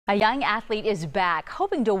A young athlete is back,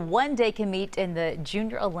 hoping to one day compete in the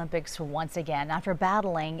Junior Olympics once again after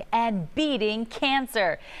battling and beating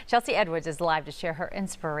cancer. Chelsea Edwards is live to share her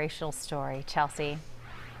inspirational story. Chelsea.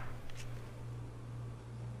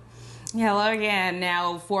 Hello again.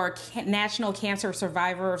 Now, for National Cancer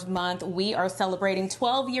Survivors Month, we are celebrating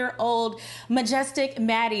 12-year-old Majestic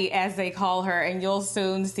Maddie, as they call her, and you'll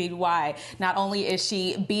soon see why. Not only is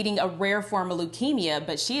she beating a rare form of leukemia,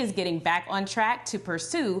 but she is getting back on track to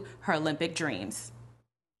pursue her Olympic dreams.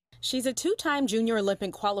 She's a two-time Junior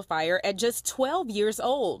Olympic qualifier at just 12 years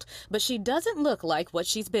old, but she doesn't look like what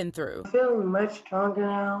she's been through. I'm feeling much stronger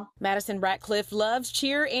now. Madison Ratcliff loves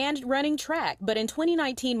cheer and running track, but in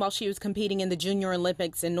 2019, while she was competing in the Junior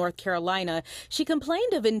Olympics in North Carolina, she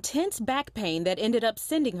complained of intense back pain that ended up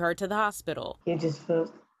sending her to the hospital. It just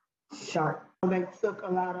feels sharp. They took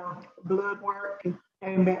a lot of blood work and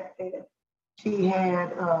came back that she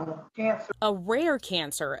had cancer. A rare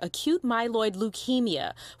cancer, acute myeloid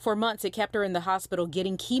leukemia. For months, it kept her in the hospital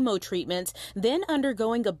getting chemo treatments, then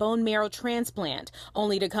undergoing a bone marrow transplant,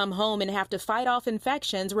 only to come home and have to fight off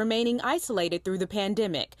infections, remaining isolated through the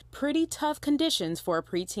pandemic. Pretty tough conditions for a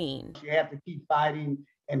preteen. She had to keep fighting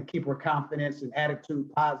and keep her confidence and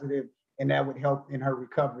attitude positive, and that would help in her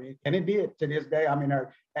recovery. And it did to this day. I mean,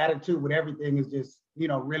 her attitude with everything is just,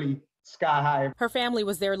 really sky high. Her family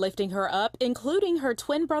was there lifting her up, including her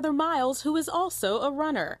twin brother Miles, who is also a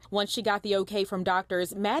runner. Once she got the okay from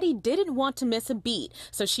doctors, Maddie didn't want to miss a beat,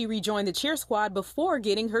 so she rejoined the cheer squad before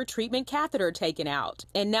getting her treatment catheter taken out.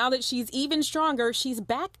 And now that she's even stronger, she's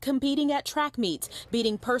back competing at track meets,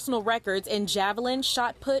 beating personal records in javelin,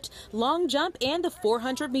 shot put, long jump, and the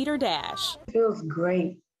 400-meter dash. It feels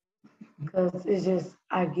great because it's just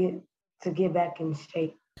I get to get back in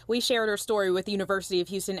shape. We shared her story with University of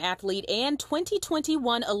Houston athlete and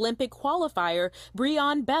 2021 Olympic qualifier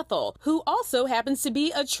Breon Bethel, who also happens to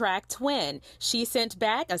be a track twin. She sent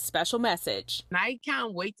back a special message. I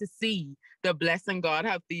can't wait to see the blessing God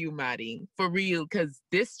have for you, Maddie, for real, because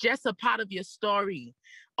this just a part of your story.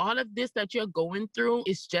 All of this that you're going through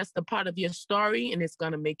is just a part of your story, and it's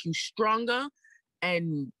going to make you stronger,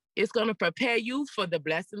 and it's going to prepare you for the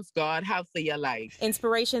blessings God have for your life.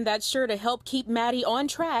 Inspiration that's sure to help keep Maddie on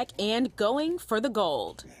track and going for the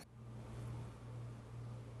gold.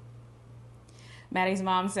 Maddie's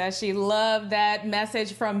mom says she loved that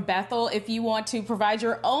message from Bethel. If you want to provide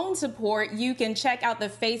your own support, you can check out the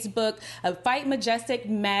Facebook Fight Majestic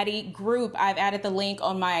Maddie group. I've added the link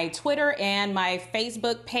on my Twitter and my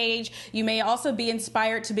Facebook page. You may also be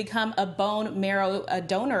inspired to become a bone marrow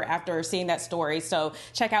donor after seeing that story. So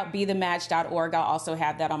check out bethematch.org. I'll also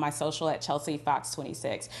have that on my social at Chelsea Fox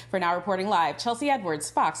 26. For now, reporting live, Chelsea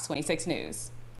Edwards, Fox 26 News.